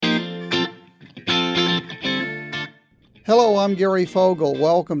Hello, I'm Gary Fogle.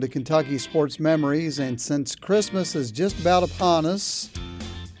 Welcome to Kentucky Sports Memories. And since Christmas is just about upon us,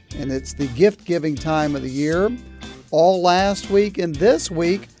 and it's the gift-giving time of the year, all last week and this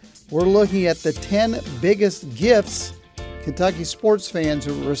week, we're looking at the 10 biggest gifts Kentucky sports fans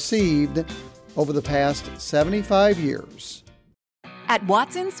have received over the past 75 years. At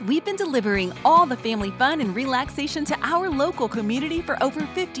Watson's, we've been delivering all the family fun and relaxation to our local community for over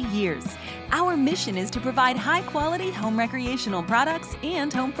 50 years. Our mission is to provide high-quality home recreational products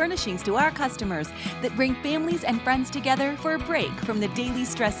and home furnishings to our customers that bring families and friends together for a break from the daily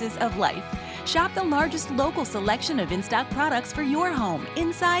stresses of life. Shop the largest local selection of in-stock products for your home,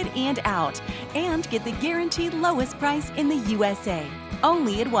 inside and out, and get the guaranteed lowest price in the USA.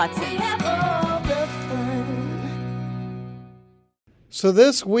 Only at Watson's. We have all the fun. So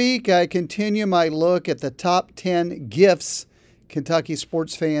this week, I continue my look at the top 10 gifts Kentucky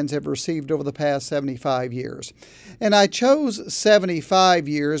sports fans have received over the past 75 years. And I chose 75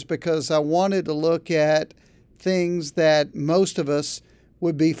 years because I wanted to look at things that most of us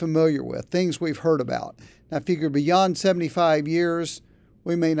would be familiar with, things we've heard about. And I figured beyond 75 years,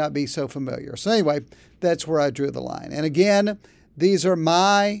 we may not be so familiar. So anyway, that's where I drew the line. And again, these are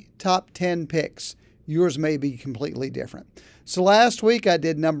my top 10 picks. Yours may be completely different. So last week I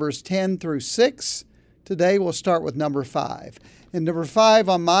did numbers 10 through 6. Today we'll start with number 5. And number 5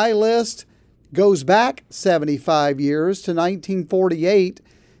 on my list goes back 75 years to 1948.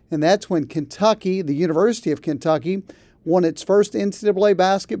 And that's when Kentucky, the University of Kentucky, won its first NCAA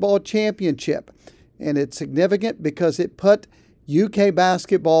basketball championship. And it's significant because it put UK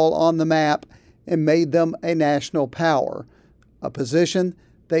basketball on the map and made them a national power, a position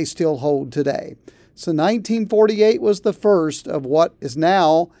they still hold today. So 1948 was the first of what is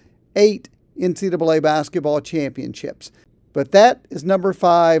now 8 NCAA basketball championships. But that is number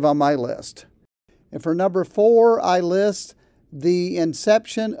 5 on my list. And for number 4, I list the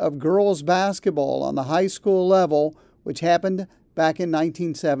inception of girls basketball on the high school level, which happened back in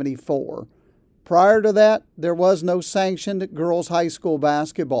 1974. Prior to that, there was no sanctioned girls high school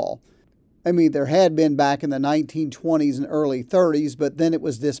basketball. I mean, there had been back in the 1920s and early 30s, but then it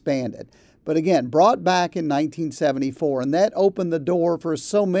was disbanded. But again, brought back in 1974, and that opened the door for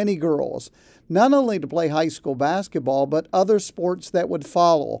so many girls, not only to play high school basketball, but other sports that would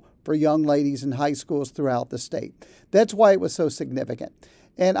follow for young ladies in high schools throughout the state. That's why it was so significant.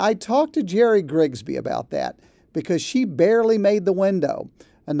 And I talked to Jerry Grigsby about that because she barely made the window.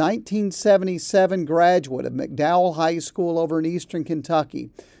 A 1977 graduate of McDowell High School over in eastern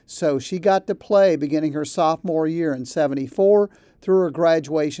Kentucky. So she got to play beginning her sophomore year in 74 through her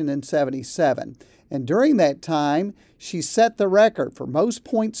graduation in 77. And during that time, she set the record for most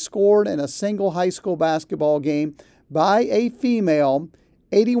points scored in a single high school basketball game by a female,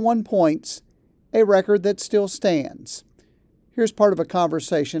 81 points, a record that still stands. Here's part of a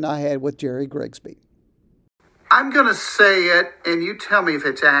conversation I had with Jerry Grigsby. I'm going to say it, and you tell me if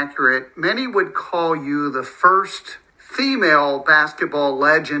it's accurate. Many would call you the first female basketball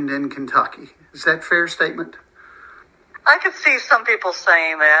legend in Kentucky. Is that a fair statement? I could see some people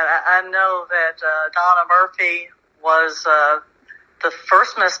saying that. I know that Donna Murphy was the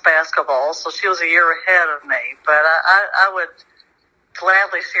first Miss Basketball, so she was a year ahead of me. But I would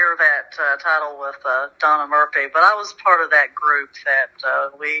gladly share that title with Donna Murphy. But I was part of that group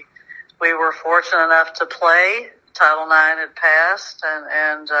that we were fortunate enough to play. Title IX had passed,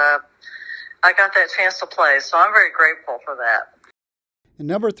 and I got that chance to play. So I'm very grateful for that. And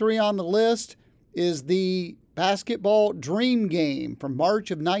number 3 on the list is the basketball dream game from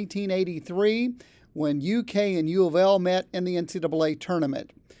March of 1983 when UK and U of L met in the NCAA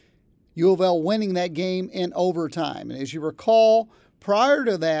tournament. U of L winning that game in overtime. And as you recall, prior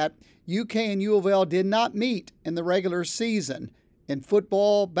to that, UK and U of L did not meet in the regular season in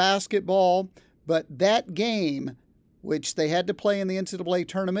football, basketball, but that game, which they had to play in the NCAA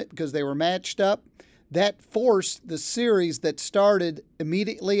tournament because they were matched up, that forced the series that started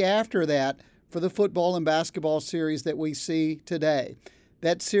immediately after that for the football and basketball series that we see today.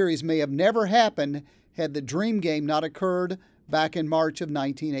 That series may have never happened had the dream game not occurred back in March of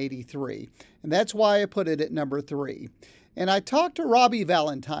 1983. And that's why I put it at number 3. And I talked to Robbie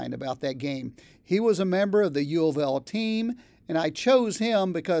Valentine about that game. He was a member of the U of L team, and I chose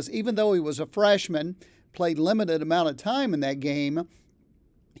him because even though he was a freshman, played limited amount of time in that game,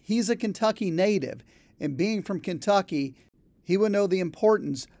 he's a Kentucky native. And being from Kentucky, he would know the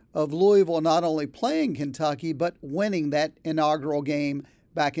importance of Louisville not only playing Kentucky, but winning that inaugural game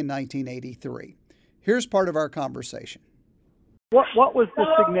back in 1983. Here's part of our conversation. What was the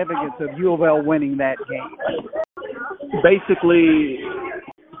significance of U of L winning that game? Basically,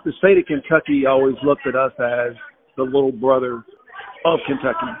 the state of Kentucky always looked at us as the little brother of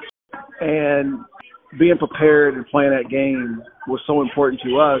Kentucky. And being prepared and playing that game was so important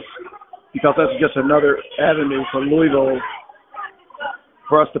to us because that's just another avenue for Louisville,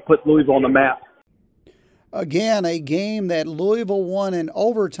 for us to put Louisville on the map. Again, a game that Louisville won in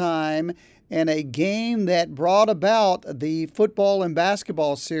overtime and a game that brought about the football and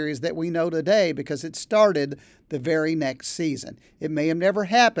basketball series that we know today because it started the very next season. It may have never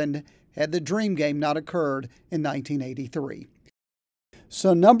happened had the Dream Game not occurred in 1983.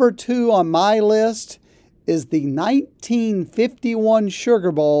 So number 2 on my list is the 1951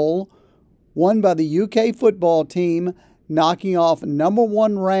 Sugar Bowl won by the UK football team, knocking off number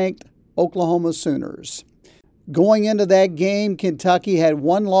 1 ranked Oklahoma Sooners. Going into that game, Kentucky had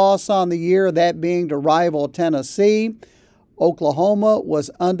 1 loss on the year, that being to rival Tennessee. Oklahoma was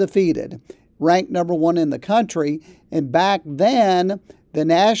undefeated, ranked number 1 in the country, and back then, the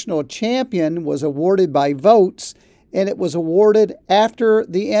national champion was awarded by votes, and it was awarded after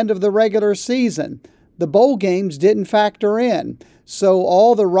the end of the regular season. The bowl games didn't factor in, so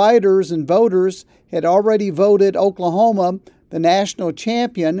all the writers and voters had already voted Oklahoma the national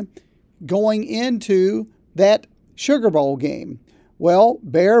champion going into that Sugar Bowl game. Well,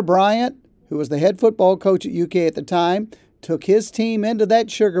 Bear Bryant, who was the head football coach at UK at the time, took his team into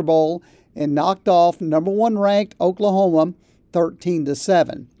that Sugar Bowl and knocked off number 1 ranked Oklahoma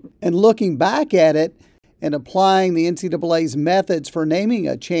 13-7. And looking back at it and applying the NCAA's methods for naming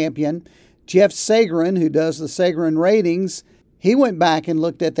a champion, Jeff Sagarin, who does the Sagarin ratings, he went back and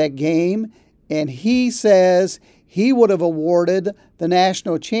looked at that game, and he says he would have awarded the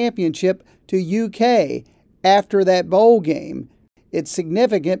national championship to UK after that bowl game. It's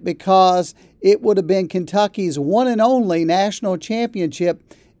significant because it would have been Kentucky's one and only national championship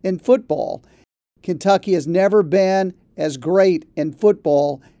in football. Kentucky has never been as great in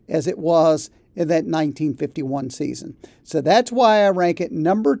football as it was in that 1951 season. So that's why I rank it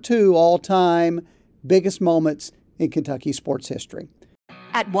number 2 all-time biggest moments in Kentucky sports history.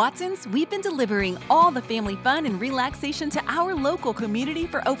 At Watson's, we've been delivering all the family fun and relaxation to our local community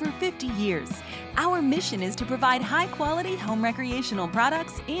for over 50 years. Our mission is to provide high-quality home recreational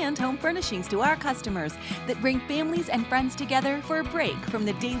products and home furnishings to our customers that bring families and friends together for a break from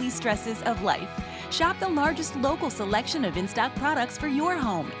the daily stresses of life. Shop the largest local selection of in-stock products for your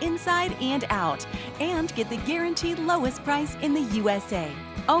home, inside and out, and get the guaranteed lowest price in the USA.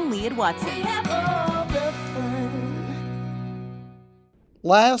 Only at Watson's. We have all the fun.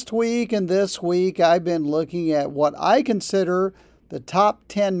 Last week and this week, I've been looking at what I consider the top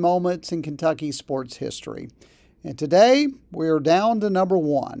 10 moments in Kentucky sports history. And today, we're down to number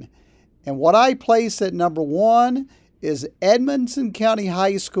 1. And what I place at number 1 is Edmonson County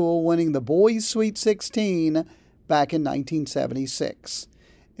High School winning the Boys Sweet 16 back in 1976.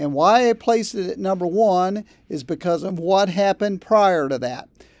 And why I placed it at number 1 is because of what happened prior to that.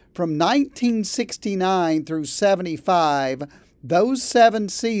 From 1969 through 75, those 7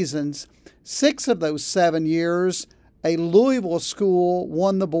 seasons, 6 of those 7 years, a Louisville school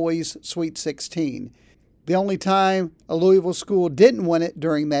won the Boys Sweet 16. The only time a Louisville school didn't win it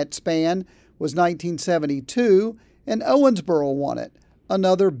during that span was 1972, and Owensboro won it,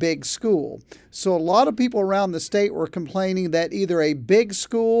 another big school. So a lot of people around the state were complaining that either a big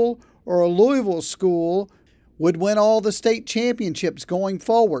school or a Louisville school would win all the state championships going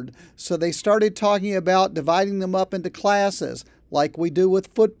forward. So they started talking about dividing them up into classes like we do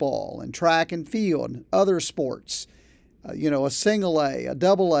with football and track and field and other sports. A single A, a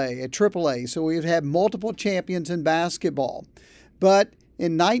double A, a triple A. So we've had multiple champions in basketball. But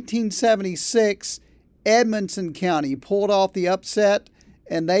in 1976, Edmonson County pulled off the upset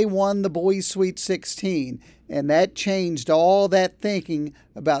and they won the Boys Sweet 16. And that changed all that thinking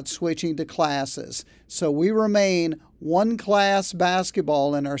about switching to classes. So we remain one class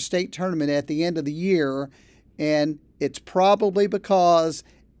basketball in our state tournament at the end of the year. And it's probably because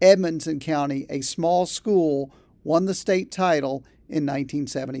Edmonson County, a small school, won the state title in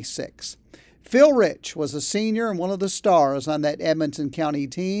 1976. Phil Rich was a senior and one of the stars on that Edmonson County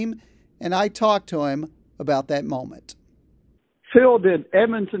team, and I talked to him about that moment. Phil, did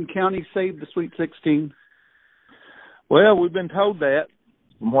Edmonson County save the Sweet 16? Well, we've been told that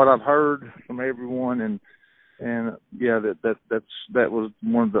from what I've heard from everyone, and yeah, that was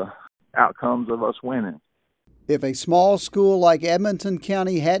one of the outcomes of us winning. If a small school like Edmonson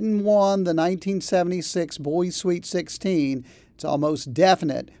County hadn't won the 1976 Boys Sweet 16, it's almost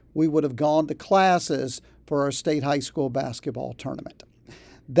definite we would have gone to classes for our state high school basketball tournament.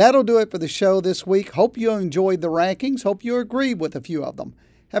 That'll do it for the show this week. Hope you enjoyed the rankings. Hope you agreed with a few of them.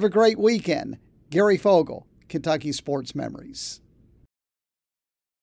 Have a great weekend. Gary Fogle, Kentucky Sports Memories.